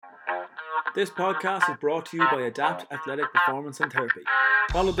This podcast is brought to you by Adapt Athletic Performance and Therapy.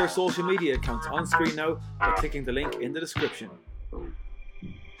 Follow their social media accounts on screen now by clicking the link in the description. Ho,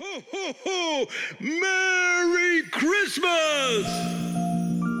 ho, ho! Merry Christmas!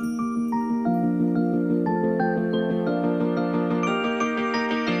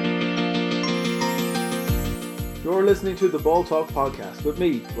 You're listening to the Ball Talk podcast with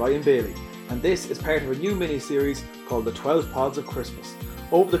me, Ryan Bailey, and this is part of a new mini-series called the 12 Pods of Christmas.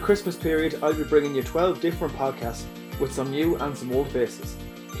 Over the Christmas period, I'll be bringing you 12 different podcasts with some new and some old faces.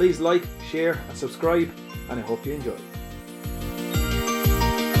 Please like, share and subscribe, and I hope you enjoy.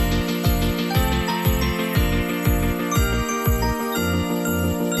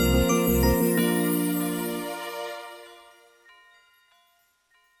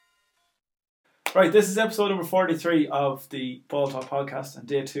 Right, this is episode number 43 of the Ball Talk podcast and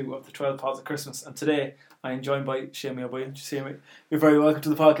day 2 of the 12 Pods of Christmas. And today I am joined by Seamie O'Brien. Seamie, you're very welcome to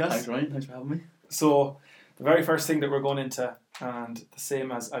the podcast. Thanks, Ryan. Thanks for having me. So, the very first thing that we're going into, and the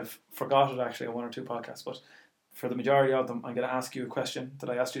same as I've forgot it actually on one or two podcasts, but for the majority of them, I'm going to ask you a question that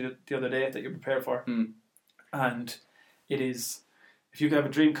I asked you the other day that you're prepared for. And it is, if you could have a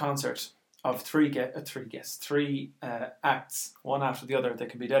dream concert of three acts, one after the other, that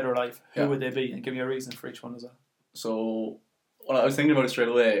can be dead or alive, who would they be? And give me a reason for each one as well. So, when I was thinking about it straight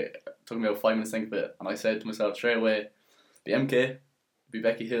away, it took me about 5 minutes to think of it, and I said to myself straight away, be MK, be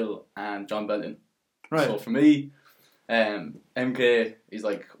Becky Hill, and Jon Bellion. Right. So for me, MK is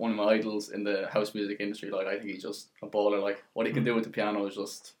like one of my idols in the house music industry. Like, I think he's just a baller. Like, what he can do with the piano is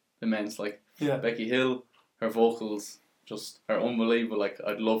just immense. Like, Becky Hill, her vocals just are unbelievable. Like,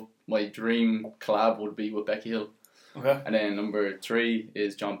 my dream collab would be with Becky Hill. Okay. And then number 3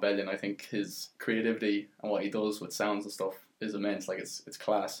 is Jon Bellion. I think his creativity and what he does with sounds and stuff is immense. Like, it's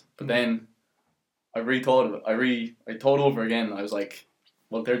class. But then I rethought of it. I thought over again. I was like,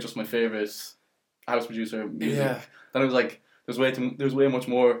 well, they're just my favourite house producer music. Yeah. Then I was like, there's way much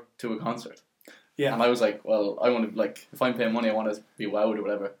more to a concert. Yeah. And I was like, well, I want to, like, if I'm paying money, I want to be wowed or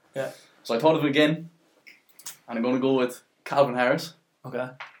whatever. Yeah. So I thought of it again, and I'm going to go with Calvin Harris. Okay.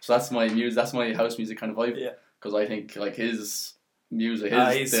 So that's my that's my house music kind of vibe. Yeah. Because I think, like, his music,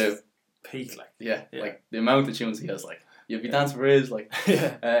 he's peak, like. Yeah, like, the amount of tunes he has, like, you'd be dancing for his, like.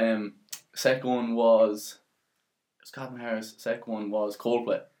 Yeah. Second one was Calvin Harris. Second one was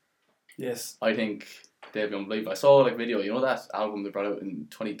Coldplay. Yes. I think they'd be unbelievable. I saw, like, video, you know that album they brought out in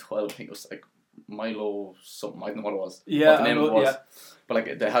 2012, I think it was like Milo something, I don't know what it was. Yeah, what the name of it was. Yeah. But,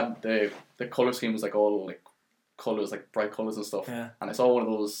 like, they had the colour scheme was like all like colours, like bright colours and stuff. Yeah. And I saw one of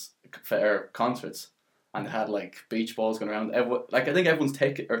those fair concerts, and they had like beach balls going around. I think everyone's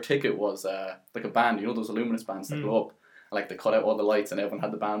ticket was like a band, you know, those luminous bands that glow up. And, like, they cut out all the lights and everyone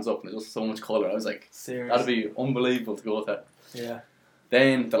had the bands up, and it was just so much colour. I was like, serious. That'd be unbelievable to go with that. Yeah.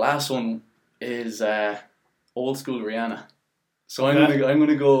 Then the last one is old school Rihanna. So I'm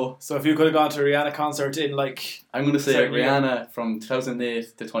gonna go. So if you could have gone to a Rihanna concert in, like, I'm gonna say Rihanna from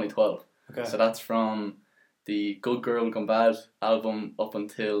 2008 to 2012. Okay. So that's from the Good Girl Gone Bad album up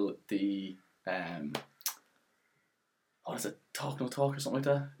until the what is it? Talk No Talk or something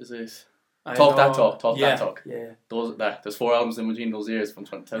like that? Is it Talk That Talk? Talk That Talk. Yeah. There's 4 albums in between those years from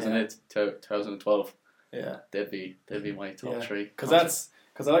 2008 to 2012. Yeah. They'd be my top 3. Because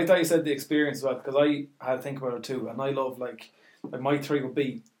I like that you said the experience as well, because I had to think about it too, and I love, like my 3 would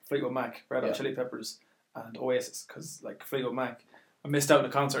be Fleetwood Mac, Red Hot Chili Peppers, and Oasis, because, like, Fleetwood Mac, I missed out on a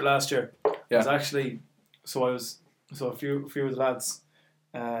concert last year. Yeah. It was actually, so a few of the lads,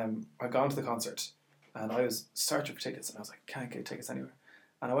 I'd gone to the concert, and I was searching for tickets, and I was like, can't get tickets anywhere.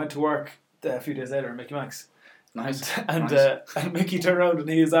 And I went to work a few days later at Mickey Mac's. Nice. And and Mickey turned around, and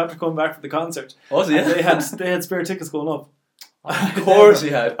he was after coming back from the concert. Was he? And they had spare tickets going up. Of course he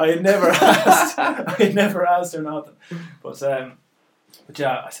had. I had never asked. I had never asked or nothing. But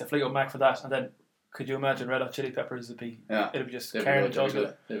yeah, I said Fleetwood Mac for that, and then could you imagine Red Hot Chili Peppers would be? Yeah. It'd be just They'd be carnage good,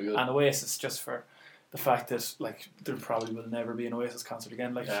 ultimately. they'd be good. And Oasis, just for the fact that, like, there probably will never be an Oasis concert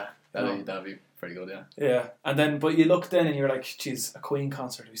again. Like, Yeah, that'd be pretty good. Yeah. Yeah, and then but you look then and you're like, geez, a Queen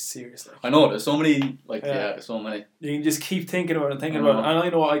concert is seriously. I know there's so many. Like, there's so many. You can just keep thinking about it and thinking about it, and I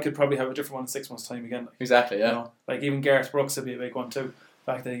know I could probably have a different one in 6 months' time again. Like, Exactly. Yeah. you know, like even Gareth Brooks would be a big one too.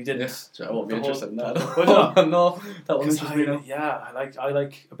 The fact that he didn't. Yes, I won't be interested in that. Well, No, that won't interest me now. Yeah, I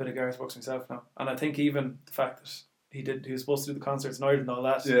like a bit of Gareth Brooks myself now, and I think even the fact that he was supposed to do the concerts in Ireland and all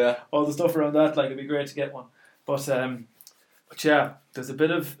that, all the stuff around that, like, it'd be great to get one. But yeah, there's a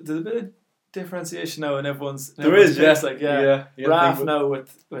bit of differentiation now in everyone's. There is, picks, like Raph now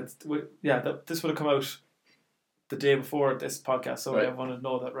with this would have come out the day before this podcast, so everyone would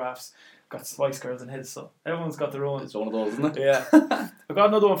know that Raf's got Spice Girls in his, so everyone's got their own. It's one of those, isn't it? Yeah. I've got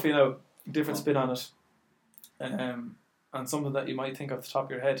another one for you now. different spin on it, and something that you might think off the top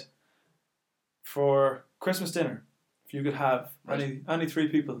of your head. For Christmas dinner, if you could have any 3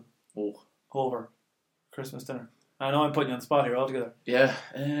 people over Christmas dinner. I know I'm putting you on the spot here altogether. Yeah,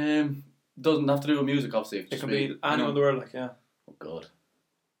 doesn't have to do with music, obviously. It can be anyone in the world, like, yeah. Oh God.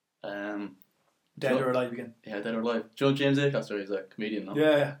 Dead or alive again. Yeah, dead or alive. Do you know James Acaster? He's a comedian, no?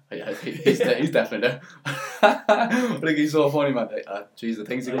 Yeah. He's definitely there. I think he's so funny, man. Jeez, the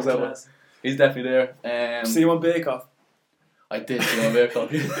things he goes out with. He's definitely there. See him on Bake Off? I did see him on Bake Off.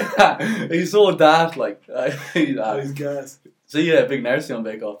 He's so daft, like. He's gas. See, Big Narcy on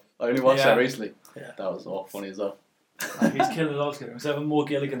Bake Off. I only watched that recently. Yeah. That was all funny as well. He's killing it all together. Himself and Mo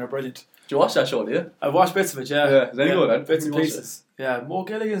Gilligan are brilliant. Do you watch that show, do you? I've watched bits of it, yeah. Yeah, is it any good? Bits and pieces. Yeah, Mo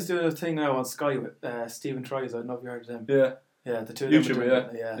Gilligan's doing a thing now on Sky with Stephen Tries. I don't know if you heard of them. Yeah. Yeah, the two of them YouTuber,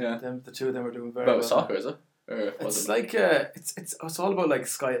 are doing, the two of them are doing very well. About soccer, is it? It's like it's all about like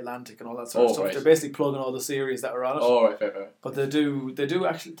Sky Atlantic and all that sort of stuff. Right. They're basically plugging all the series that are on it. Oh, right, fair. But they do a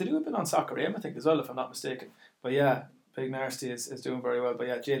bit on Soccer AM, I think, as well, if I'm not mistaken. But yeah, Big Nasty is doing very well. But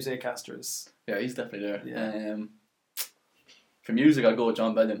yeah, James Acaster is. Yeah, he's definitely there. Yeah. For music, I'll go with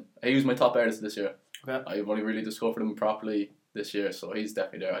John Bellion. He was my top artist this year. Okay. I've only really discovered him properly this year, so he's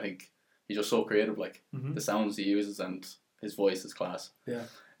definitely there. I think he's just so creative, like the sounds he uses and his voice is class. Yeah.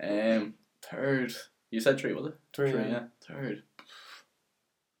 Third, you said 3, was it? 3, yeah. Third.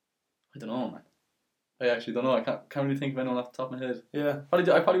 I don't know, man. I actually don't know. I can't really think of anyone off the top of my head. Yeah.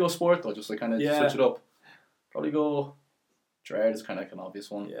 I'd probably go sport though, just to kind of switch it up. Probably go. Gerard is kind of like an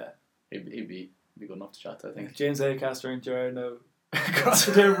obvious one. Yeah. He'd be good enough to chat to, I think. James Acaster and Gerard now across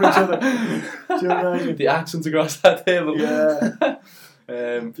the table for each other. Do you imagine? The accents across that table. Yeah.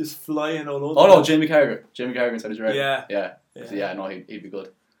 Just flying all over. Oh no, Jamie Carragher. Jamie Carragher instead of Gerard. Yeah. So no, he'd be good.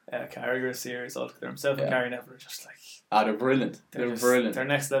 Yeah, Carragher is serious altogether. Himself and Gary Neville are just like. They're brilliant. They're brilliant. They're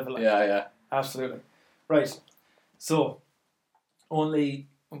next level. Like. Yeah. Absolutely. Right. So, it'll be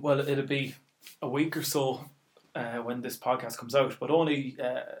a week or so when this podcast comes out, but only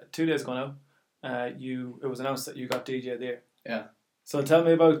 2 days ago now, it was announced that you got DJ of the Year. Yeah. So tell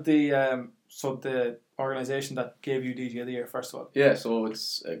me about the organisation that gave you DJ of the Year, first of all. Yeah, so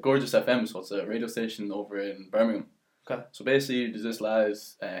it's Gorgeous FM, so it's a radio station over in Birmingham. Okay. So basically, there's this lad,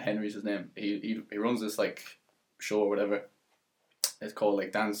 Henry's his name. He runs this like show or whatever. It's called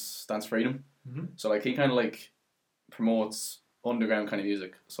like Dance Freedom. Mm-hmm. So like he kind of like promotes underground kind of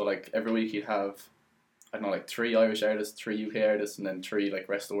music. So like every week he'd have, I don't know, like 3 Irish artists, 3 UK artists, and then 3 like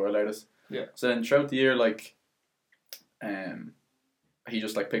rest of the world artists. Yeah. So then throughout the year, like, he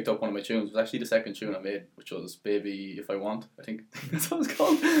just like picked up one of my tunes. It was actually the second tune I made, which was "Baby If I Want." I think that's what it's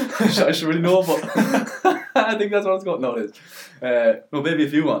called. I should really know, but I think that's what it's called. No, it is. No, "Baby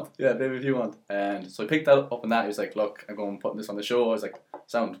If You Want." Yeah, "Baby If You Want." And so I picked that up, and that he was like, "Look, I'm going putting this on the show." I was like,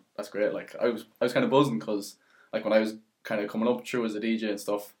 "Sound, that's great." Like I was kind of buzzing because like when I was kind of coming up through as a DJ and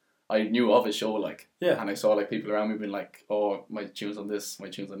stuff, I knew of his show, like, and I saw like people around me being like, "Oh, my tunes on this, my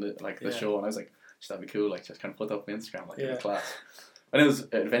tunes on this, like the show," and I was like, "That'd be cool." Like just kind of put that up on Instagram, like in the class. And it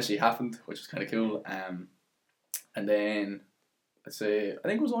eventually happened, which was kind of cool. And then I'd say I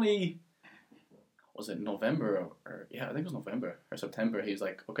think it was only, was it November or I think it was November or September. He was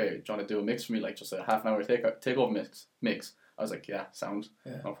like, "Okay, do you want to do a mix for me? Like just a half an hour takeover mix." I was like, "Yeah, sound,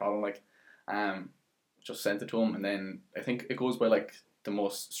 no problem." Like, just sent it to him, and then I think it goes by like the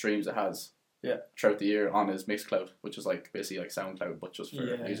most streams it has throughout the year on his Mixcloud, which is like basically like SoundCloud but just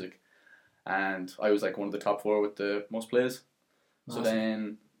for music. And I was like one of the top 4 with the most plays. So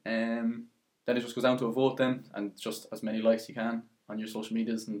then it just goes down to a vote then, and just as many likes you can on your social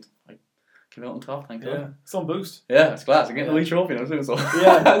medias, and I came out on top, thank God. Yeah, some boost. Yeah, it's class. I'm getting a wee trophy now too, so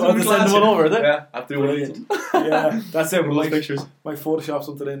I'll just send one over, is it? Yeah, I have to do one. Yeah, that's it. Those pictures. Might Photoshop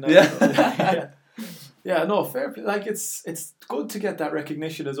something in now. Yeah. Yeah, no, fair play. Like it's good to get that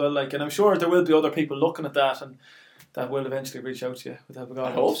recognition as well. Like, and I'm sure there will be other people looking at that, and that will eventually reach out to you with help of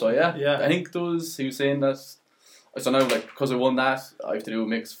God. I hope so. Yeah. Yeah. I think he was saying that. So now, like, because I won that, I have to do a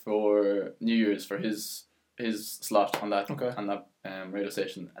mix for New Year's for his slot on that radio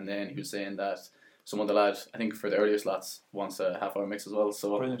station, and then he was saying that some of the lads, I think for the earlier slots, wants a half-hour mix as well.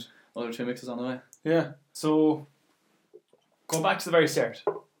 So brilliant. Other 2 mixes on the way. Yeah. So go back to the very start.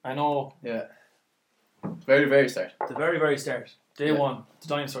 I know. Yeah. Very, very start. The very, very start. Day 1. The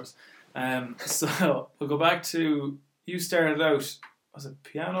dinosaurs. So we'll go back to, you started out. Was it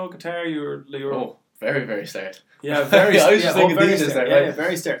piano, guitar? You were. Oh, very, very start. Yeah, very. I was just thinking very DJ start. Right? Yeah,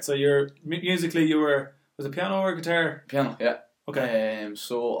 very start. So you're musically, you were. Was it piano or guitar? Piano. Yeah. Okay.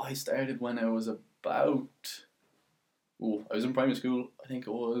 So I started when I was about. I was in primary school. I think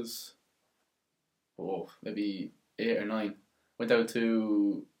it was. Maybe 8 or 9. Went out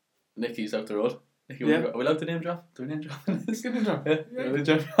to Nicky's out the road. Nicky, Yeah. are we allowed to name drop? Do we name drop? It's good intro.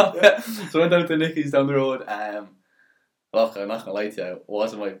 Yeah. So I went out to Nicky's down the road. Look, I'm not gonna lie to you, it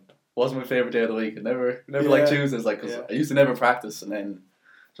wasn't my favourite day of the week. I never liked Tuesdays, like, cause I used to never practice, and then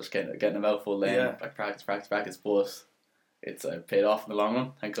just getting a mouthful then, like practice, but it's paid off in the long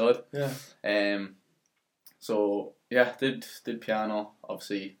run, thank God. Yeah. So yeah, did piano.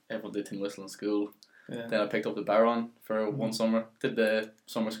 Obviously, everyone did tin whistle in school. Yeah. Then I picked up the baron for one summer. Did the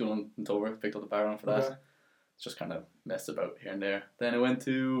summer school in Dover. Picked up the baron for that. Okay. Just kind of messed about here and there. Then I went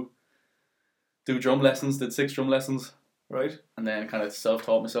to do drum lessons. Did 6 drum lessons. Right. And then kind of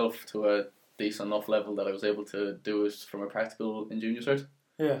self-taught myself to a decent enough level that I was able to do it from a practical in junior cert.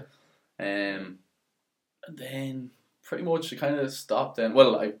 Yeah. And then pretty much I kind of stopped then.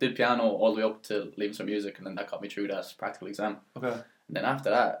 Well, I did piano all the way up to Leaving Cert Music, and then that got me through that practical exam. Okay. And then after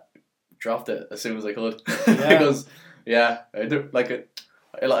that, dropped it as soon as I could. Yeah. Because, I do, like it.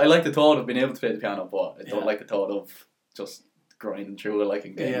 I like the thought of being able to play the piano, but I don't like the thought of just grinding through it, like,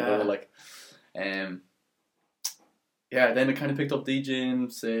 and getting good at it, like. Then I kind of picked up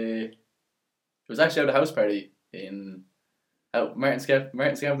DJing, say, it was actually at a house party in Martin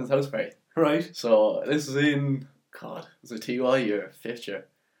Scampton's house party. Right. So this was in, it was a TY year, 5th year.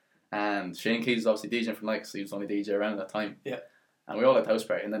 And Shane Keys was obviously DJing from Nike, so he was the only DJ around at that time. Yeah. And we were all at the house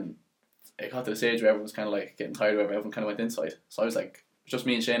party, and then it got to the stage where everyone was kind of like getting tired of it, everyone kind of went inside. So I was like, just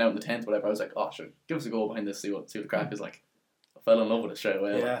me and Shane out in the tent, whatever. I was like, oh, sure, give us a go behind this, see what the crack is like. I fell in love with it straight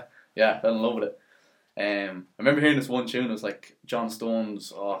away. Yeah. Yeah, I fell in love with it. I remember hearing this one tune. It was like John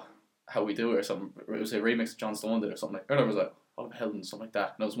Stone's "How We Do It" or something. It was a remix of John Stone did or something. I was like, "Oh, hell," and something like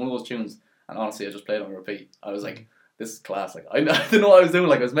that. And it was one of those tunes. And honestly, I just played on repeat. I was like, "This is class." Like I didn't know what I was doing.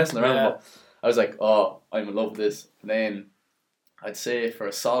 Like I was messing around, but I was like, "Oh, I'm in love with this." And then I'd say for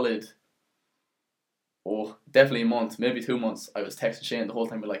a solid, definitely a month, maybe 2 months, I was texting Shane the whole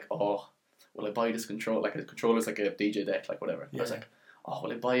time. Like, "Oh, will I buy this controller? Like a controller's like a DJ deck, like whatever." Yeah. I was like, "Oh,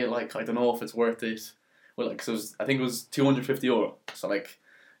 will I buy it? Like I don't know if it's worth it." Well, like, cause I think it was €250. So like,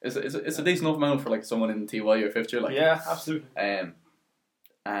 it's a decent enough amount for like someone in TY or 5th year. Like, yeah, absolutely.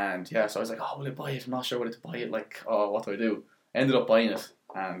 And yeah, so I was like, oh, will I buy it? I'm not sure whether to buy it. Like, oh, what do I do? I ended up buying it,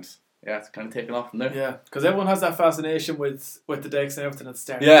 and yeah, it's kind of taken off from there. Yeah, because everyone has that fascination with the decks and everything at the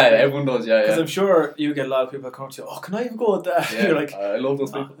start. Yeah, everyone does. Yeah, Because I'm sure you get a lot of people that come to you. Oh, can I even go with that? Yeah, you're like, I love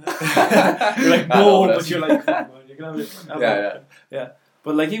those people. you're like, no, but you're like, come on, you can have it. Yeah.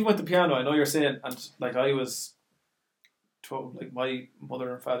 But like even with the piano, I know you're saying, and like I was, like my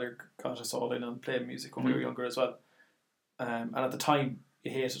mother and father got us all in on playing music when we were younger as well, and at the time you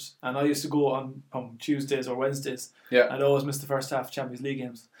hate it. And I used to go on Tuesdays or Wednesdays. Yeah. I'd always miss the first half of Champions League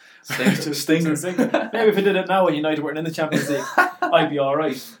games. Stinker. Maybe if I did it now when United weren't in the Champions League, I'd be all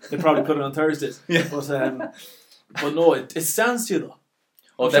right. They probably put it on Thursdays. Yeah. But no, it stands to you though.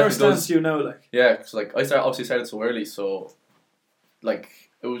 Oh, I'm sure it stands to you now, like. Yeah, because like I started so early, so like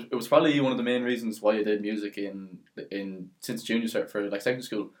it was probably one of the main reasons why I did music in since junior cert for like secondary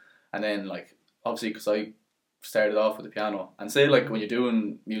school, and then like obviously because I started off with the piano, and say like when you're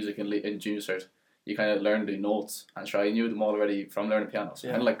doing music in junior cert, you kind of learn the notes, and try I knew them all already from learning piano, so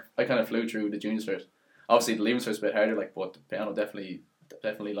kind of like I kind of flew through the junior cert. Obviously the leaving cert's a bit harder, like, but the piano definitely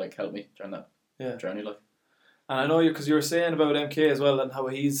like helped me during that journey, like. And I know because you were saying about MK as well, and how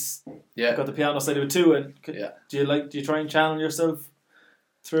he's got the piano side of it too. And do you try and channel yourself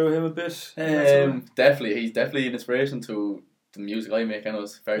through him a bit? Definitely, he's definitely an inspiration to the music I make. I know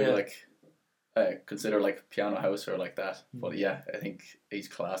it's very like consider like piano house or like that, but yeah, I think he's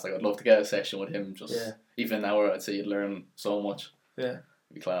class. Like I'd love to get a session with him, just even an hour. I'd say you'd learn so much. Yeah,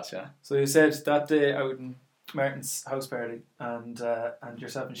 it'd be class. Yeah. So you said that day out in Martin's house party, and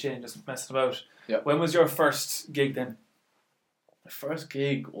yourself and Shane just messing about. Yeah. When was your first gig then? My first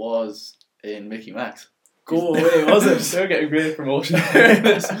gig was in Mickey Max. Go away, was it? They're getting great promotion.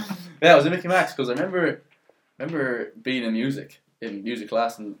 Yeah, I was in Mickey Max because I remember being in music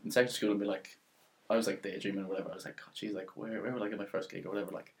class in secondary school and be like, I was like daydreaming or whatever. I was like, God, geez, like where will I get my first gig or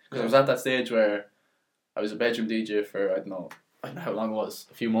whatever? Like, because I was at that stage where I was a bedroom DJ for I don't know how long it was,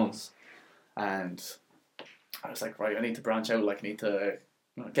 a few months, and I was like, right, I need to branch out. Like, I need to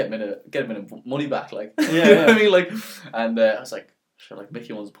get a minute of money back. Like, you know what I mean? Like, and I was like, sure, like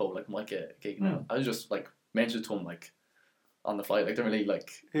Mickey owns a pub. Like, I might get a gig now. I was just like mentioned to him like on the flight. Like, didn't really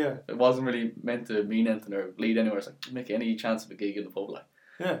like. Yeah. It wasn't really meant to mean anything or lead anywhere. It's like, Mickey, any chance of a gig in the pub?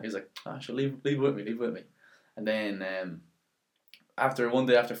 Like, he's like, sure, leave it with me. And then after one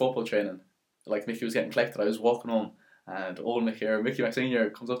day after football training, like Mickey was getting collected. I was walking home. And old Mickey Mac Senior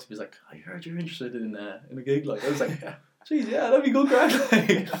comes up to me, he's like, I heard you're interested in a gig. Like, I was like, geez, yeah, that'd be good, Grant.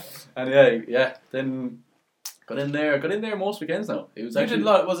 And then Got in there most weekends now. It was did a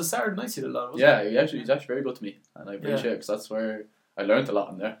lot. Was it Saturday nights you did a lot? Yeah, he's actually very good to me, and I appreciate it because that's where I learned a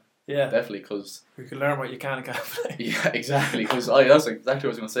lot in there. Yeah, definitely, because you can learn what you can and can't play. Yeah, exactly. Because that's exactly what I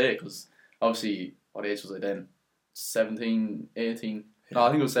was going to say. Because obviously, what age was I then? 17, 18. No, I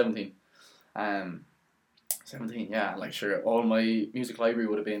think it was 17. 17. Yeah, like sure, all my music library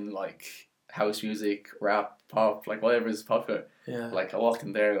would have been like house music, rap, pop, like whatever is popular. Yeah. Like I walked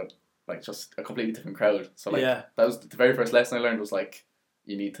in there, like just a completely different crowd. So like that was the very first lesson I learned was like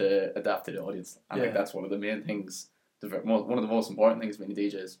you need to adapt to the audience, and like that's one of the main things. One of the most important things being a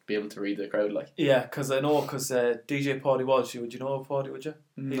DJ is be able to read the crowd. Like because DJ Paddy Walsh, would you know Paddy? Would you?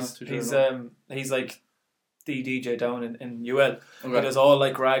 He's like the DJ down in UL. Okay. He does all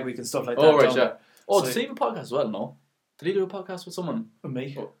like Rag Week and stuff like that. Oh right, yeah. Oh, does he have a podcast as well? No, did he do a podcast with someone? With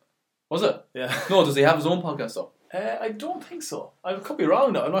me. Oh. Was it? Yeah. No, does he have his own podcast though? I don't think so. I could be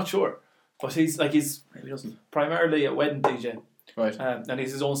wrong though. I'm not sure. But he's maybe he doesn't. Primarily a wedding DJ. Right. And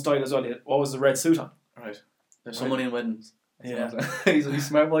he's his own style as well. What was the red suit on? Right. There's so many in weddings. Yeah. He's a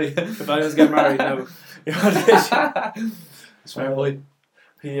smart boy. If I was getting married now, smart boy.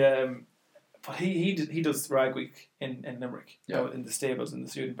 But he does Rag Week in Limerick, out in the stables in the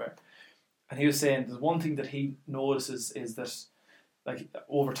student bar, and he was saying there's one thing that he notices is that, like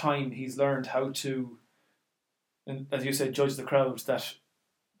over time, he's learned how to, and as you said, judge the crowd. That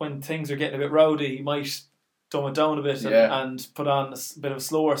when things are getting a bit rowdy, he might dumb it down a bit and put on a bit of a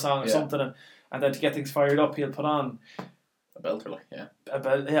slower song or something, and then to get things fired up, he'll put on a belter, like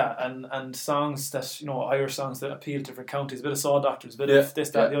and songs that Irish songs that appeal to different counties, a bit of Saw Doctors, a bit of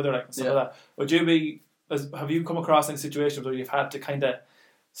this, that, the other, like some of that. Would you have you come across any situations where you've had to kind of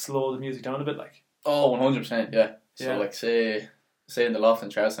slow the music down a bit, like? Oh, 100%, yeah. So like say in the Loft in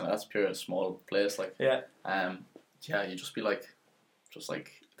Charleston, that's pure a small place, like you just be like,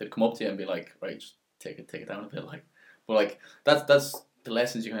 they'd come up to you and be like, right, just take it down a bit, like. But like that's the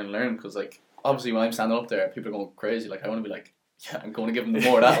lessons you kind of learn, because like obviously when I'm standing up there, people are going crazy. Like I want to be like, I'm going to give them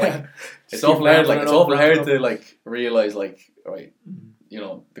more of that. Like it's awful hard. Like it's awful hard to like realize like, right,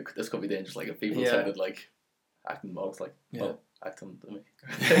 this could be dangerous. Like if people sounded like acting balls, like acting to me.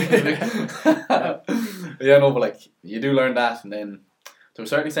 But like you do learn that, and then to a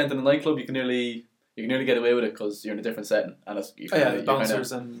certain extent in a nightclub, you can nearly get away with it because you're in a different setting, and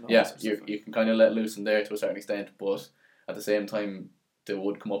bouncers and you can kind of let loose in there to a certain extent, but at the same time, they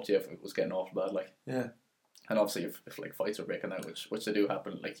would come up to you if it was getting awful bad, like. Yeah. And obviously, if like fights are breaking out, which they do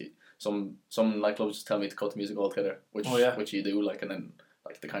happen, like some nightclubs just tell me to cut the music altogether, which you do, like, and then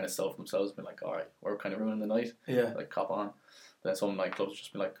like they kind of self themselves, be like, all right, we're kind of ruining the night, like cop on. Then some nightclubs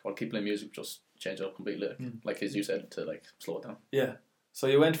just be like, well, keep playing music, just change it up completely, like as you said, to like slow it down. Yeah. So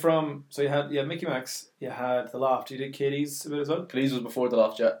you went from you had Mickey Max, you had the Loft, you did Katie's a bit as well. Katie's was before the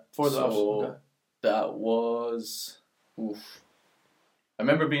Loft, yeah. Before the Loft. Okay. That was. Oof. I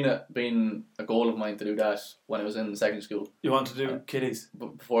remember being a goal of mine to do that when I was in secondary school. You wanted to do Katie's?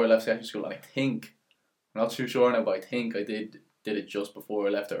 Before I left secondary school, and I'm not too sure now, but I think I did it just before I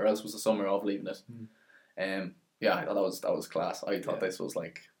left it, or else was the summer of leaving it. I thought that was class. I thought this was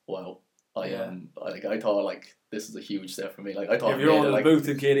like, wow. I thought like this is a huge step for me. Like I thought you're on the booth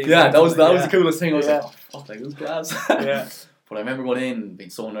in Katie's. Yeah, that was the coolest thing. I was like, oh fuck, like it was class. Yeah. But I remember going in and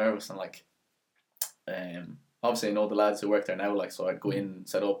being so nervous, and like obviously I know the lads who work there now, like, so I'd go in,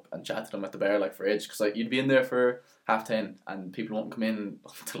 set up and chat to them at the bar like for age, because like you'd be in there for 10:30 and people won't come in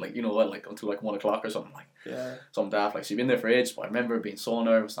until like until like 1 o'clock or something, like something daft, like so you'd be in there for age. But I remember being so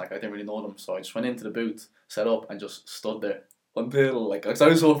nervous, like I didn't really know them, so I just went into the booth, set up and just stood there until like, cause I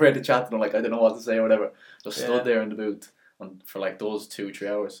was so afraid to chat to them, like I didn't know what to say or whatever, just stood there in the booth for like those 2-3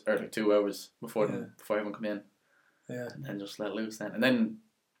 hours, or like 2 hours before everyone come in, and then just let loose then. And then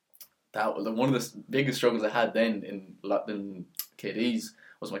that was one of the biggest struggles I had then in KD's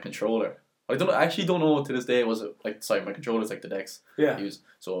was my controller. I actually don't know to this day, was it like, sorry, my controller's like the decks used,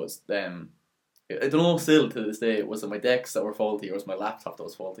 so it's I don't know still to this day, was it my decks that were faulty or was my laptop that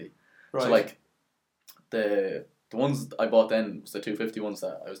was faulty. Right. So like the ones I bought then was the 250 ones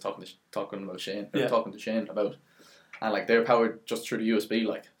that I was talking to Shane about, and like they're powered just through the USB,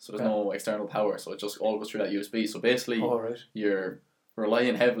 like, so there's no external power, so it just all goes through that USB. So basically you're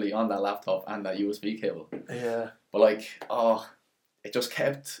relying heavily on that laptop and that USB cable. Yeah. But like, it just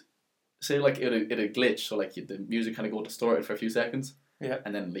kept, say like it'd glitch, so like the music kind of go distorted for a few seconds. Yeah.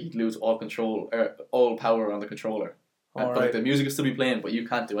 And then you'd lose all control, all power on the controller. But like the music would still be playing, but you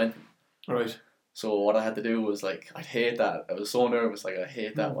can't do anything. Right. So what I had to do was like, I'd hate that. I was so nervous, like I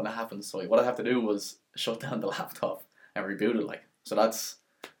hate that when it happens. So what I have to do was shut down the laptop and reboot it, like. So that's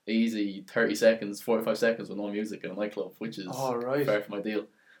easy 30 seconds, 45 seconds with no music in a nightclub, which is fair for my deal.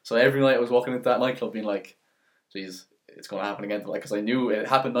 So every night I was walking into that nightclub being like, geez, it's going to happen again. Like, because I knew it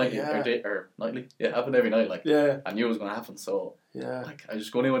happened nightly or nightly. Yeah, it happened every night. Like, I knew it was going to happen. So, like, I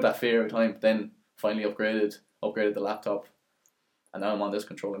just going in with that fear every time. Then finally upgraded the laptop, and now I'm on this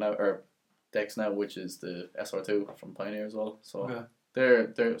controller now, or Dex now, which is the SR2 from Pioneer as well. So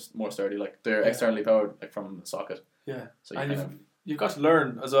they're more sturdy. Like, they're externally powered, like from the socket. Yeah. So you've got to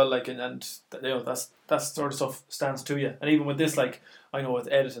learn as well, like, and you know that sort of stuff stands to you. And even with this, like, I know with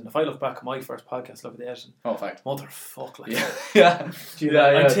editing, if I look back at my first podcast, look at the editing. Oh, fact. Motherfuck, like,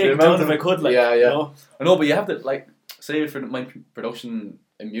 I'd take it down if I could, like, you know? I know, but you have to, like, say for my production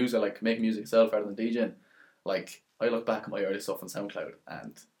in music, like making music itself rather than DJing. Like, I look back at my early stuff on SoundCloud,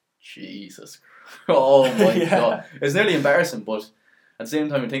 and Jesus, oh my god, it's nearly embarrassing. But at the same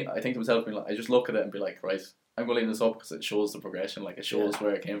time, I think to myself, like, I just look at it and be like, right, I'm going to leave this up because it shows the progression, like it shows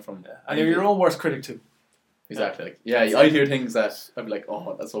where it came from. And you're your own worst critic too. Exactly. Like, I hear things that I'd be like,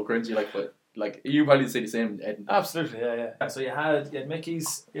 oh, that's so cringy. Like, but like you probably say the same, Ed. Absolutely, yeah. So you had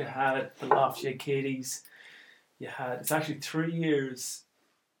Mickey's, you had the Loft, you had Katie's, you had. It's actually 3 years.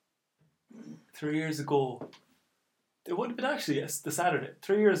 3 years ago. It would have been actually the Saturday.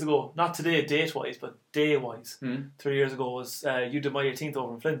 3 years ago, not today date wise, but day wise. 3 years ago was you did my 18th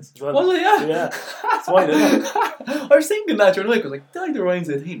over in Flint's as well. Was it? Yeah. That's why, didn't it? I was thinking that during the week. I was like, did I do Ryan's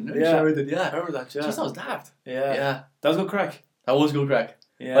 18? Yeah. Sure I did. Yeah. I remember that. Yeah. Just that was daft. Yeah. That was good crack. That was good crack.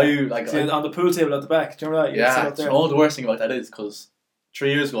 Yeah. On the pool table at the back. Do you remember that? Yeah. You know, the worst thing about that is because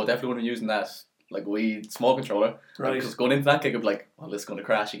 3 years ago, I definitely wouldn't have using that like weed small controller. Right. Because going into that gig, I'd be like, well, this is going to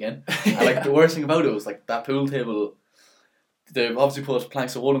crash again. And like the worst thing about it was like that pool table. They've obviously put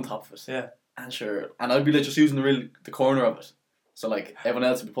planks of wood on top of it. Yeah. And I'd be like just using the corner of it. So like everyone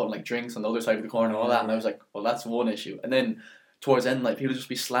else would be putting like drinks on the other side of the corner and all that. And I was like, well, that's one issue. And then towards the end, like people would just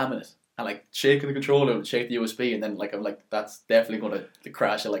be slamming it and like shaking the controller and shake the USB. And then like I'm like, that's definitely going to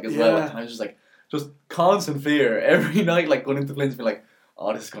crash it like as well. Like, and I was just like, just constant fear every night, like going into Flint's, be like,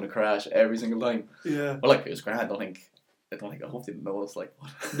 oh, this is going to crash every single time. Yeah. But like it was grand. I hope they didn't know us. Like,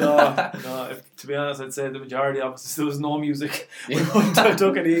 what? No. To be honest, I'd say the majority of us, there was no music. We wouldn't have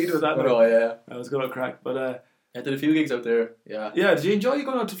took any heed with that. Oh, yeah. It was good at crack. But I did a few gigs out there. Yeah. Yeah. Did you enjoy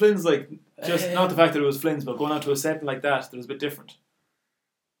going out to Flynn's? Like, just not the fact that it was Flynn's, but going out to a setting like that was a bit different.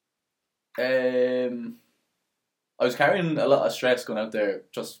 I was carrying a lot of stress going out there,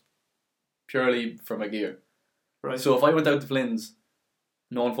 just purely for my gear. Right. So if I went out to Flynn's,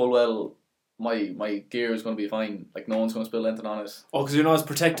 knowing full well my gear is going to be fine, like no one's going to spill anything on it. Oh, because you're not as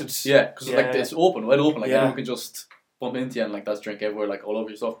protected. Yeah, because like it's open, wide open, like anyone can just bump into you and like that's drink everywhere, like all over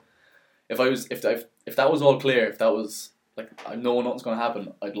your stuff. If that was all clear, if that was like I know nothing's going to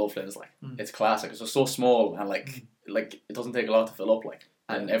happen, I'd love Flynn's. Like it's classic. It's just so small and like it doesn't take a lot to fill up, like,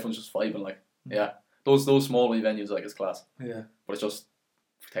 and everyone's just vibing, like those small wee venues, like it's class. Yeah, but it's just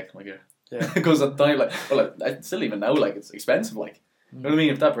protecting my gear. Yeah, because at the time, like still even now, like it's expensive, like. You know what I mean?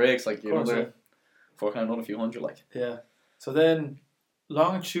 If that breaks, like you're forking out a few hundred, like. Yeah. So then,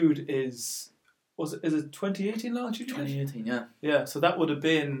 Longitude is it 2018 Longitude? 2018, yeah. Yeah. So that would have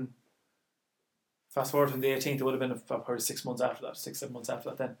been. Fast forward from the 18th, it would have been probably 6 months after that, 6-7 months after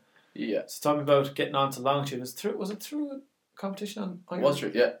that. Then. Yeah. So tell me about getting on to Longitude. Was it through a competition on? It was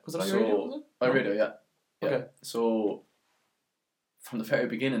true, yeah. Was it on your radio? Was it? Radio, yeah. Okay. So from the very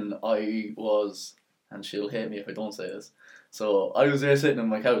beginning, I was, and she'll hate me if I don't say this. So I was there sitting on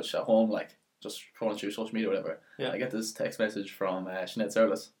my couch at home, like just scrolling through social media or whatever. Yeah. I get this text message from Sinead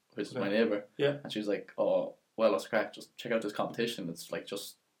Serlis, which is my neighbour. Yeah. And she was like, "Oh, well, that's crack. Just check out this competition. It's like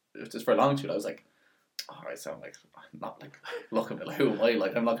it's for Longitude." I was like, "Alright, so I'm like not like looking at like who am I?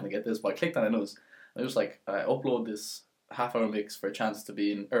 Like I'm not gonna get this." But I clicked on it and it was like upload this half-hour mix for a chance to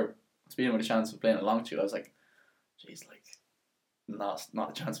be in, or to be in with a chance of playing at Longitude. I was like, "Jeez, like." Not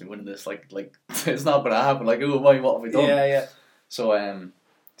a chance of me winning this. Like it's not gonna happen. Like who am I? What have we done? Yeah. So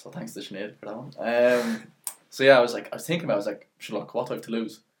thanks to Sinead for that one. So yeah, I was thinking about it. I was like, look, what do I have to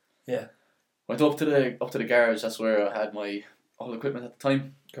lose? Yeah. Went up to the garage. That's where I had my all equipment at the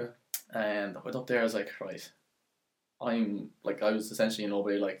time. Okay. And I went up there. I was like, right, I was essentially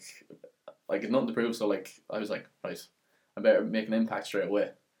nobody. Like nothing to prove. So like I was like, right, I better make an impact straight away.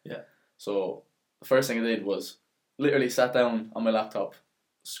 Yeah. So the first thing I did was. Literally sat down on my laptop,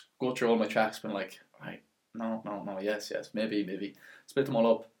 go through all my tracks, been like, right, no, yes, maybe, split them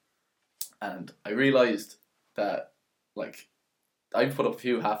all up, and I realised that, like, I've put up a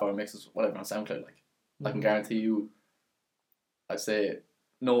few half-hour mixes, whatever, on SoundCloud, like, I can guarantee you, I'd say,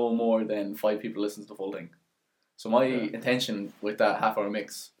 no more than 5 people listen to the full thing. So my intention with that half-hour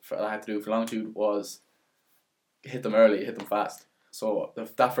mix that I had to do for Longitude was hit them early, hit them fast. So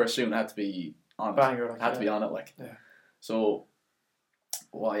that first tune had to be on banger, it. Had to be on it, like. Yeah. So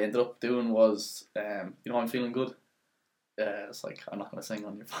what I ended up doing was, I'm feeling good. It's like, I'm not going to sing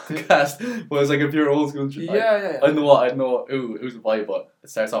on your podcast, but it's like a pure old school. Yeah. I know it was a vibe, but it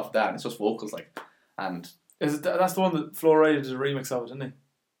starts off with that, and it's just vocals, like, and... Is it that's the one that Flo Rida did a remix of it, didn't he?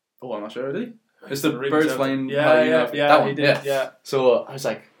 Oh, I'm not sure, did he? It's the Remix birds of it. flying. Yeah, that one, he did, yeah. So I was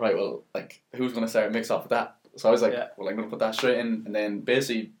like, right, well, like, who's going to start a mix off of that? So I was like, Yeah. well, I'm going to put that straight in, and then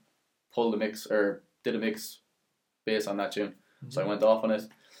basically did a mix based on that tune. Mm-hmm. So I went off on it.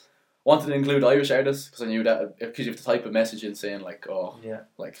 Wanted to include Irish artists because I knew that because you have to type a message in saying like,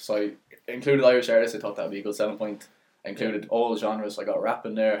 so I included Irish artists. I thought that would be a good selling point. I included all the genres. So I got rap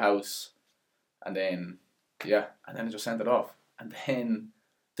in there, house, and then I just sent it off, and then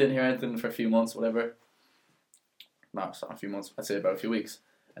didn't hear anything for a few months, whatever. No, it's not a few months. I'd say about a few weeks,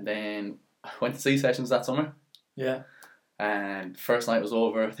 and then I went to C-Sessions that summer. Yeah. And first night was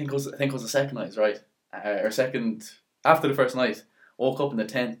over. I think it was the second night, right? Or second after the first night. Woke up in the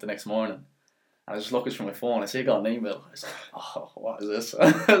tent the next morning, and I was just looking through my phone. I see I got an email. I was like, "Oh, what is this?"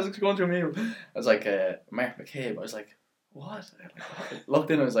 I was going through my email. I was like, "Mark McCabe." I was like, "What?" I looked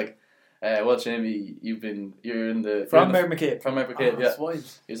in. I was like, "Well, Jamie, you're in the from Mark McCabe." From Mark McCabe, yeah.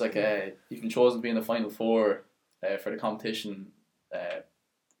 That's he was like, "You've been chosen to be in the final four for the competition."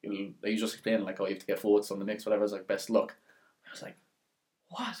 He just explained like, "Oh, you have to get votes on the mix, whatever." I was like, "Best luck." I was like,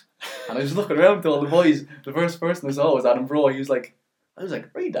 "What?" And I was looking around to all the boys. The first person I saw was Adam Bro. I was like,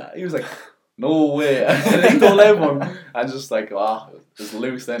 read that. He was like, no way. And he told everyone. And just like, it was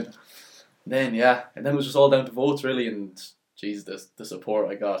loose then. And then it was just all down to votes really. And geez, the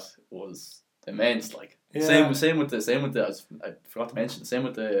support I got was immense. Like same with the I forgot to mention, same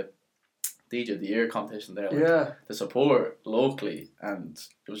with the DJ of the Year competition there. Like, the support locally, and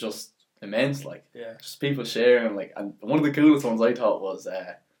it was just immense. Like just people sharing. Like, and one of the coolest ones I thought was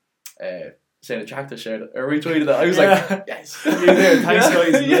saying a tractor shared it or retweeted it. I was like, yes. You there, thanks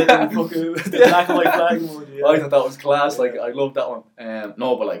guys. The black and white flag one. Yeah. I thought that was class. Like, I loved that one.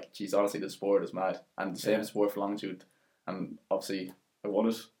 No, but like, geez, honestly, the sport is mad, and the same sport for Longitude, and obviously I won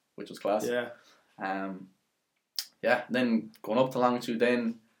it, which was class. Then going up to Longitude,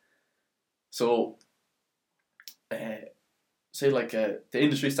 then so say like the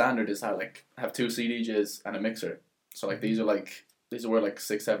industry standard is have two CDJs and a mixer. So like these are worth like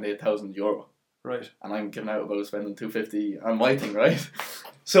 6,000, 7,000, 8,000 euro. Right. And I'm giving out about spending 250 on my thing, right?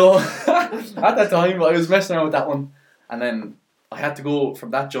 So at that time I was messing around with that one, and then I had to go from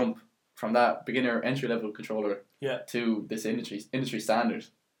that beginner entry level controller to this industry standard,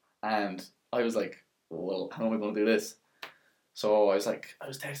 and I was like, well, how am I going to do this? So I was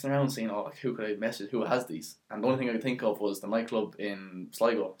texting around seeing who could I message, who has these, and the only thing I could think of was the nightclub in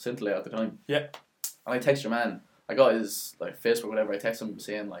Sligo, Scintillate at the time. Yeah. And I texted your man. I got his like Facebook, whatever. I texted him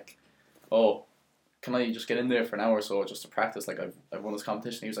saying like, "Oh, can I just get in there for an hour or so just to practice? Like I've won this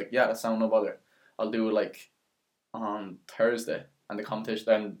competition." He was like, "Yeah, that's no bother. I'll do it like on Thursday, and the competition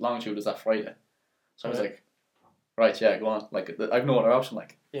then Longitude is that Friday." So I was like, "Right, yeah, go on." Like I've no other option.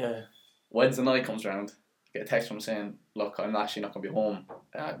 Like Wednesday night comes around, I get a text from him saying, "Look, I'm actually not gonna be home.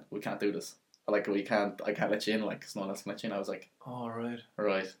 We can't do this. Like I can't let you in. Like it's no one else can let you in." I was like, "Oh right."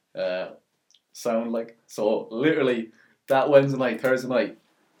 Sound like so literally that Wednesday night, Thursday night,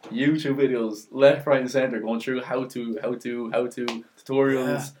 YouTube videos left, right, and center going through how to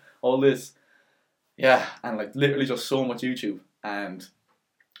tutorials, all this, and like literally just so much YouTube, and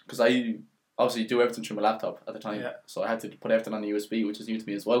because I obviously do everything through my laptop at the time, so I had to put everything on the USB, which is new to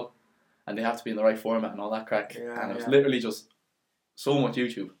me as well, and they have to be in the right format and all that crack, and it was literally just so much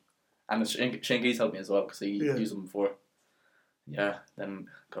YouTube, and Shane Geese helped me as well because he used them before. Then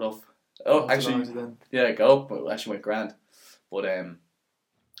got off. Oh, actually, got up, but actually went grand. But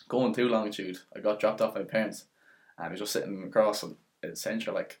going to Longitude, I got dropped off by my parents, and I was just sitting across in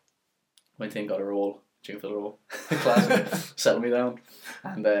Central, like, went in, got a roll, tune for the roll, class, settled me down,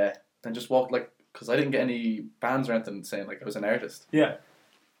 and then just walked, like, because I didn't get any bands or anything saying, like, I was an artist. Yeah.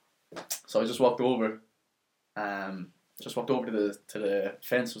 So I just walked over, to the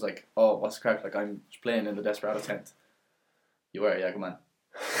fence, was like, "Oh, what's the crack? Like, I'm playing in the Desperado tent." "You are, yeah, good man."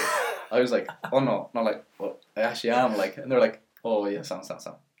 I was like, "Oh no, not like, well, I actually am," like, and they're like, "Oh yeah, sound.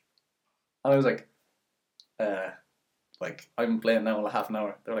 And I was like, I'm playing now in like half an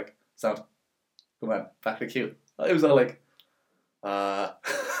hour. They're like, "Sound, good man, back to the queue." I was all like, a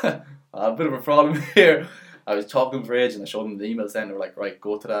bit of a problem here. I was talking to them for ages, and I showed them the emails then. They were like, "Right,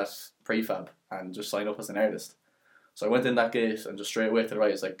 go to that prefab and just sign up as an artist." So I went in that gate and just straight away to the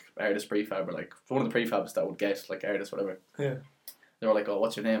right, it's like artist prefab, or like one of the prefabs that would get like artist, whatever. Yeah. They were like, "Oh,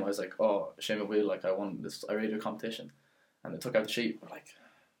 what's your name?" I was like, "Oh, Shane McWheel, like I won this radio competition." And they took out the sheet. We're like,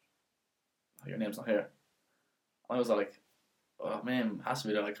 "Oh, your name's not here." And I was like, oh man, it has to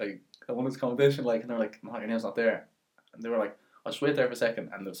be there. Like, I won this competition, like, and they're like, no, your name's not there. And they were like, I'll just wait there for a second,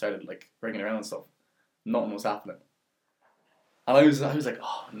 and they started like ringing around and stuff. Nothing was happening. And I was like,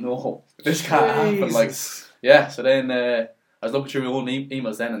 oh no, this can't happen. Like, yeah. So then I was looking through my old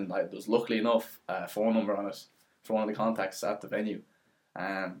emails then, and like, there was luckily enough a phone number on it for one of the contacts at the venue,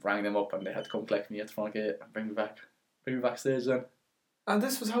 and rang them up, and they had to come collect me at the front gate and bring me backstage then. And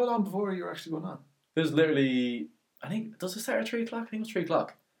this was how long before you were actually going on? It was literally, I think, does it start at 3 o'clock? I think it was 3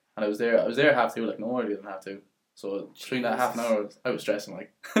 o'clock. And I was there at 2:30, like, no earlier than 2:30. So between that half an hour, I was stressing,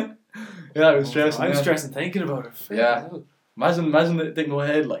 like. Yeah, I was stressing. I was stressing thinking about it. Yeah. Imagine it didn't go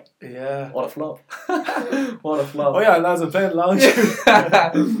ahead, like. Yeah. What a flop. What a flop. Oh yeah, lads, I'm playing Longitude.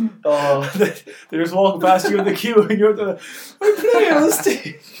 Oh, they're just walking past you in the queue and you're I'm playing on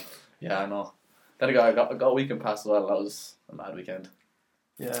stage. Yeah, I know. Then I got a weekend pass as well. That was a mad weekend.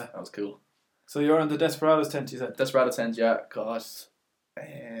 Yeah. That was cool. So you're on the Desperados tent, you said? Desperados tent, yeah. Got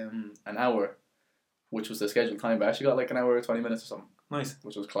an hour, which was the scheduled time, but I actually got like an hour or 20 minutes or something. Nice.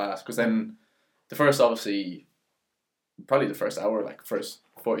 Which was class. Because then probably the first hour, like first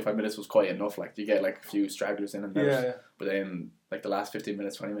 45 minutes was quite enough. Like you get like a few stragglers in and out. Yeah. But then like the last 15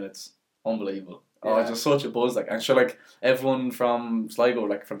 minutes, 20 minutes, unbelievable. Yeah. Oh, it's just such a buzz. Like, and sure, like everyone from Sligo,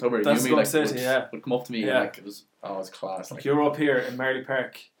 like from Tubber, would come up to me. Yeah. And, like it was class. Like you're up here in Marley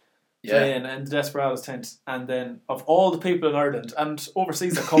Park. Playing in the Desperados tent, and then of all the people in Ireland and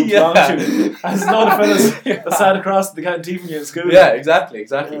overseas that come to Longitude, as none of the fellas that sat across the canteen from you in school. Yeah, exactly.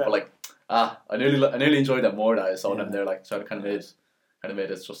 Yeah. But like, I nearly enjoyed that more that I saw them there, like trying to kind of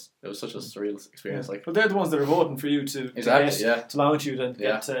made it was such a surreal experience. Like, but they're the ones that are voting for you to to Longitude and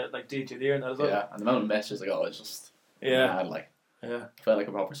get to like DJ of the year and that as well. Yeah, and the amount of messages it's just mad, like I felt like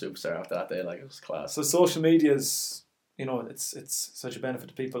a proper superstar after that day. Like it was class. So social media's. It's such a benefit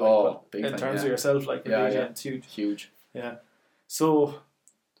to people. Like, in terms of yourself, like it's huge. Yeah. So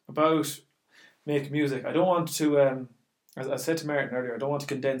about making music, I don't want to. As I said to Martin earlier, I don't want to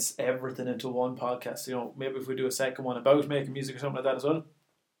condense everything into one podcast. Maybe if we do a second one about making music or something like that as well,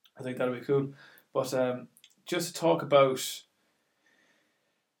 I think that'll be cool. But just to talk about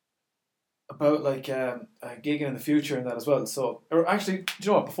like gigging in the future and that as well. So, or actually, do you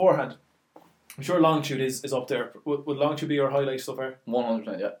know what? Beforehand. I'm sure Longitude is up there. Would Longitude be your highlight so far?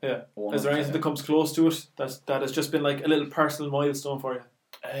 100%, yeah. 100%, is there anything that comes close to it that has just been like a little personal milestone for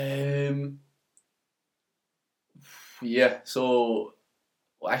you? Yeah. So,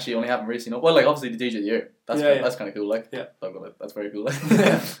 actually, only happened recently. Well, like obviously the DJ of the year. That's kind of cool. Like, that's very cool. Like,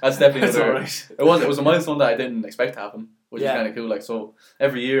 that's definitely that's alright. It was a milestone that I didn't expect to happen, which is kind of cool. Like, so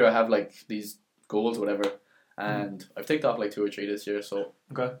every year I have like these goals or whatever, and I've ticked off like 2 or 3 this year. So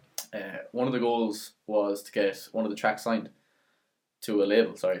okay. One of the goals was to get one of the tracks signed to a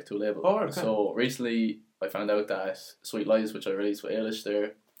label. Oh, okay. So recently I found out that Sweet Lies, which I released with Ailish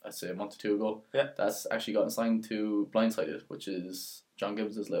there, I'd say a month or 2 ago, that's actually gotten signed to Blindsided, which is John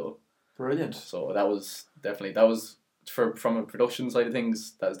Gibbons' label. Brilliant. So that was from a production side of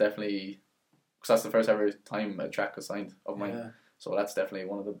things, that was definitely, because that's the first ever time a track was signed of mine. Yeah. So that's definitely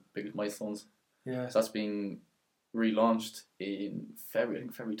one of the biggest milestones. Yeah. So that's been relaunched in February, I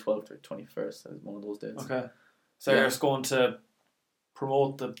think February 12th or 21st, is one of those days. Okay. So you're just going to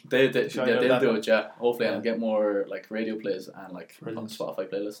promote the... They'll do it, yeah. Hopefully I'll get more like radio plays and like on Spotify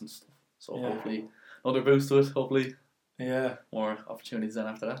playlists and stuff. So hopefully another boost to it, hopefully. Yeah. More opportunities then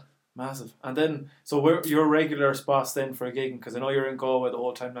after that. Massive. And then, so where your regular spots then for gigging, because I know you're in Galway the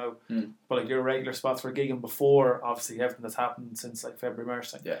whole time now, but like your regular spots for gigging before obviously everything that's happened since like February,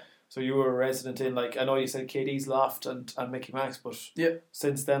 March time. Yeah. So you were a resident in, like, I know you said KD's Loft and Mickey Max, but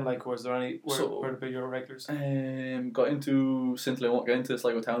since then, like, was there any, where be your regulars? Got into Sinthley, I won't get into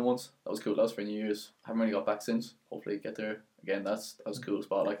Sligo Town once. That was cool, that was for New Year's. Haven't really got back since. Hopefully get there again. That was a cool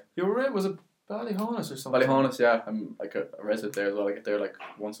spot, like. You were was it Ballyhonus or something? Ballyhonus, yeah. I'm like a resident there as well. I get there like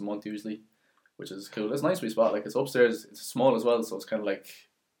once a month usually, which is cool. It's a nice wee spot, like, it's upstairs, it's small as well, so it's kind of like,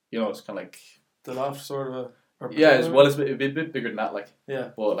 it's kind of like... The Loft sort of a... Yeah, it's a bit bigger than that, like.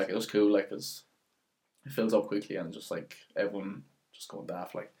 Yeah. But like it was cool, like it fills up quickly and just like everyone just going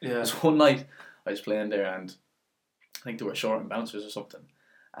daft, like. Yeah. So one night I was playing there and I think they were short on bouncers or something,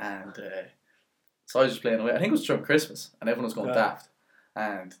 and so I was just playing away. I think it was during Christmas and everyone was going daft,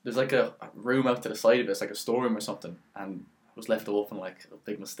 and there's like a room out to the side of it, it's like a storeroom or something, and it was left open, like a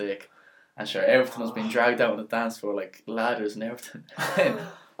big mistake, and sure everything was being dragged out on the dance floor, like ladders and everything.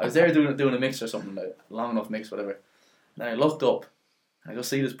 I was there doing a mix or something, like long enough mix, whatever. Then I looked up and I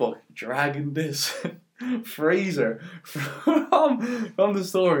just see this book dragging this freezer from the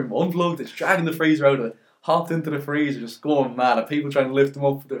storeroom, unplugged it, dragging the freezer out of it. hopped into the freezer, just going mad, and people trying to lift him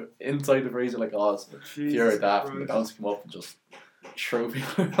up inside the freezer, like, oh, it's pure daft. And the bouncer came up and just threw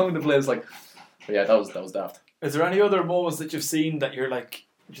people around the place, like, but yeah, that was daft. Is there any other moments that you've seen that you're like,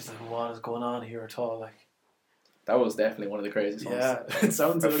 just like, what is going on here at all? Like, that was definitely one of the craziest ones. Yeah, it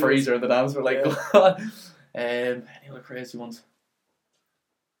sounds a freezer in the dance. We're like, God. Any other crazy ones?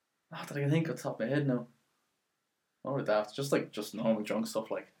 Not that I can think of the top of my head now. Not with daft, just normal drunk stuff,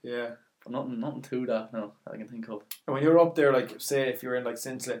 like. Yeah. But nothing too daft now that I can think of. And when you're up there, like, say if you're in like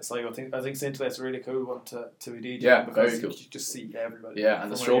Scintilate, like I think Scintilate's a really cool one to be DJ. Yeah, because very cool. You just see everybody. Yeah,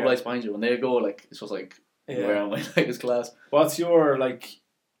 and the strobe lights behind you when they go, like, it's just like, where am I? Like, it's class. What's your like?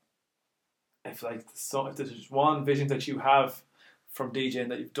 If there's just one vision that you have from DJing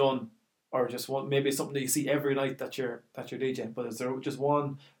that you've done, or just one, maybe it's something that you see every night that you're DJing, but is there just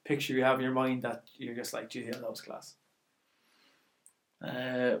one picture you have in your mind that you're just like, gee, that was class?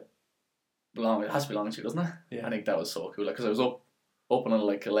 It has to be Longitude, doesn't it? Yeah. I think that was so cool, like, because I was up on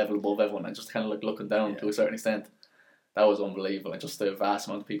like a level above everyone and just kind of like looking down to a certain extent. That was unbelievable, and just the vast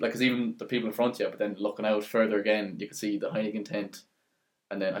amount of people, like, because even the people in front of you, but then looking out further again, you could see the Heineken tent,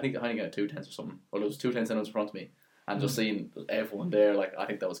 and then I think the Heineken had 2 tents or something, or there was 2 tents in front of me, and just seeing everyone there, like, I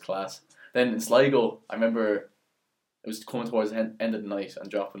think that was class. Then in Sligo, I remember it was coming towards the end of the night and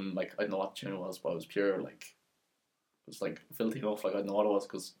dropping, like, I don't know what tune it was, but it was pure, like, it was like filthy enough, like, I don't know what it was,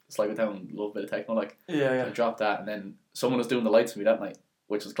 because Sligo Town love a bit of techno, like. Yeah. So I dropped that, and then someone was doing the lights for me that night,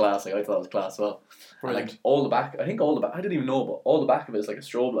 which was class. Like, I thought it was class as well. Brilliant. And like all the back, I didn't even know, but all the back of it is like a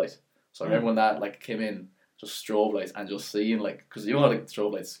strobe light. So I remember when that like came in, just strobe lights, and just seeing, like, because you know how like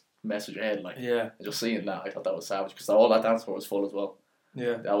strobe lights mess with your head, like, and just seeing that, I thought that was savage, because all that dance floor was full as well.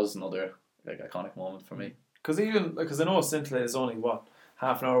 Yeah, that was another like iconic moment for me. Because I know Scintilate is only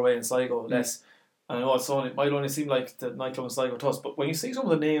half an hour away in Sligo, less. And I know it might only seem like the nightclub in Sligo to us, but when you see some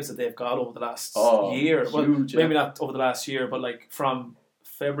of the names that they've got over the last year, huge, maybe not over the last year, but like from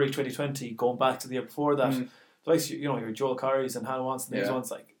February 2020 going back to the year before that, like, you know, your Joel Corrys and Hannah Wants and these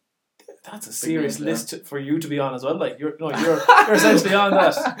ones, like, that's a serious list for you to be on as well. Like, you're essentially on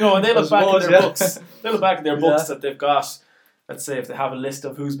that. You know, and they look back at their books. They look back at their books that they've got. Let's say if they have a list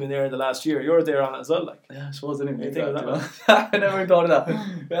of who's been there in the last year, you're there on it as well. Like, yeah, I suppose I didn't think of that. I never thought of that.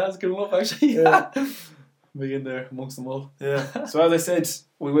 Yeah, that's good enough, actually. Yeah. Be in there amongst them all. Yeah. So as I said,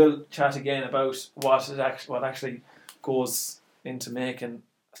 we will chat again about what actually goes into making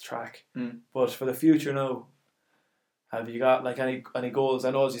a track. But for the future now, have you got like any goals?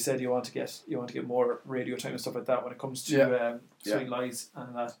 I know, as you said, you want to get more radio time and stuff like that when it comes to Sweet Lies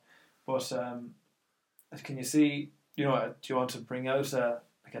and that. But can you see? You know, do you want to bring out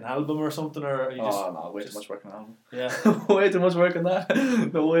like an album or something, or are you no, way too much work on an album. Yeah, way too much work on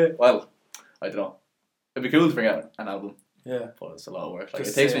that. No way. Well, I don't know. It'd be cool to bring out an album. Yeah, but it's a lot of work. Like,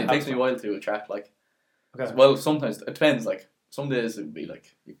 it takes me a while to track. Like, well, sometimes it depends. Like, some days it would be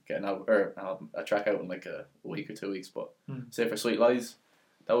like you get an album, a track out in like a week or 2 weeks. But say for Sweet Lies,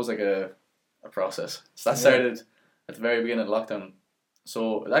 that was like a process. So that started at the very beginning of lockdown.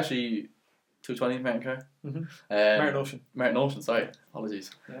 So it's actually 220 Martin Carr. Martin Ocean, sorry. Apologies.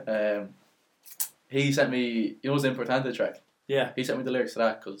 Yeah. He sent me, it was the Importante track. Yeah. He sent me the lyrics to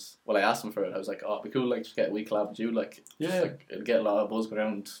that because, I asked him for it. I was like, oh, it'd be cool, like, just get a wee collab with you, like, like, it'll get a lot of buzz going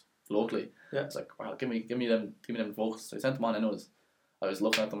around locally. Yeah. It's like, well, give me them vocals. So I sent them on, and I was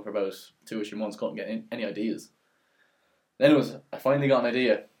looking at them for about 2 or 3 months, couldn't get any ideas. Then I finally got an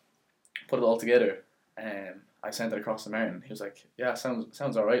idea, put it all together, and I sent it across to Martin. He was like, yeah, sounds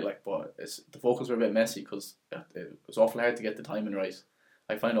alright, like, but the vocals were a bit messy because it was awful hard to get the timing right.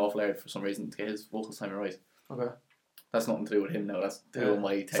 I find it awful hard for some reason to get his vocals timing right. Okay. That's nothing to do with him now, that's to do with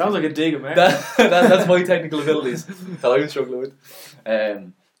my technical... Sounds like a dig, man. That's my technical abilities that I'm struggling with.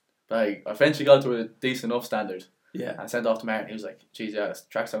 But I eventually got to a decent enough standard. Yeah. And sent it off to Martin. He was like, geez, yeah, this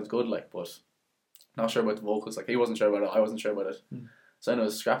track sounds good, like, but not sure about the vocals. Like, he wasn't sure about it, I wasn't sure about it. So I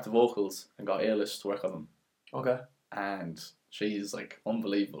scrapped the vocals and got Ailish to work on them. Okay. And she's like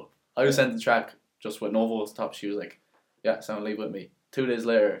unbelievable. I was sent the track just with no vocals top. She was like, yeah, sound leave with me. 2 days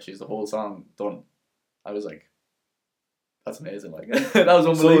later, she's the whole song done. I was like, that's amazing. Like, that was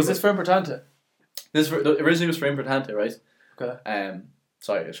unbelievable. So was this for Importante? Originally was for Importante, right? Okay.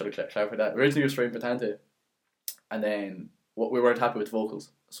 Sorry, I should have clarified that. Originally was for Importante, and then we weren't happy with the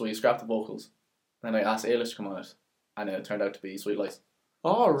vocals, so we scrapped the vocals. Then I asked Ailish to come on it, and then it turned out to be Sweet Lies.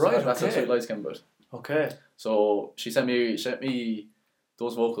 Oh, right. So that's how Sweet Lies came about. Okay. So she sent me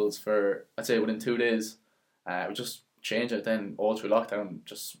those vocals for, I'd say, within 2 days. We just changed it then all through lockdown,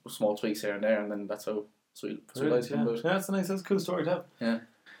 just small tweaks here and there, and then that's how Sweet Lies came about. Yeah, that's a cool story to have. Yeah.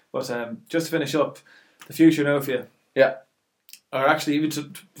 But just to finish up, the future now for you. Yeah. Or actually, even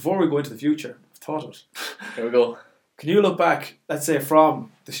before we go into the future, thought of it. Here we go. Can you look back, let's say,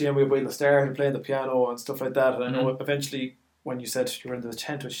 from the Shane Wheelwheel start and playing the piano and stuff like that, and I know eventually when you said you were in the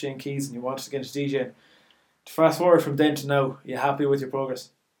tent with Shane Keys and you wanted to get into DJing, fast forward from then to now, are you happy with your progress?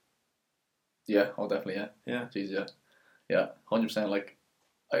 Yeah, definitely, yeah. Jeez, yeah, 100%. Like,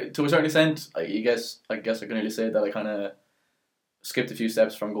 to a certain extent, I guess I can really say that I kind of skipped a few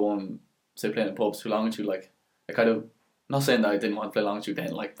steps from going, say, playing in pubs to longitude. Like, I kind of, not saying that I didn't want to play longitude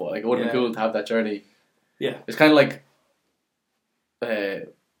then, like, but like, it would have been cool to have that journey. Yeah, it's kind of like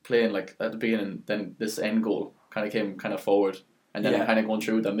playing like at the beginning, then this end goal kind of came kind of forward, and then I'm kind of going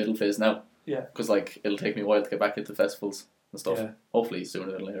through that middle phase now. Yeah, because like it'll take me a while to get back into festivals and stuff. Yeah. Hopefully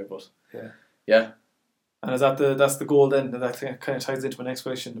sooner than later, but yeah. And is that's the goal then? And that kind of ties into my next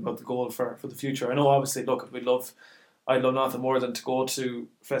question about the goal for the future. I know obviously, look, I'd love nothing more than to go to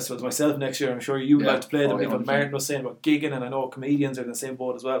festivals myself next year. I'm sure you would like to play them. Even Martin was saying about gigging, and I know comedians are in the same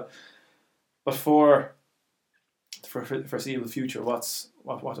boat as well. But for foreseeable future, what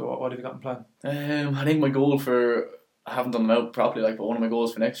have you got in plan? I think my goal I haven't done them out properly, like, but one of my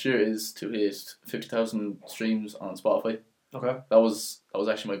goals for next year is to hit 50,000 streams on Spotify. Okay. That was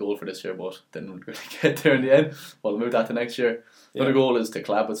actually my goal for this year, but didn't really get there in the end. Well, I'll move that to next year. Another goal is to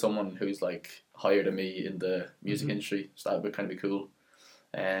collab with someone who's like higher than me in the music industry, so that would kind of be cool.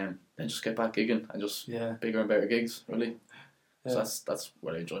 Then just get back gigging and just bigger and better gigs, really. So that's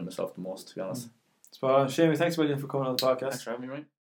where I enjoy myself the most, to be honest. Spot on. Shamey, thanks a million for coming on the podcast. Thanks for having me, Ryan.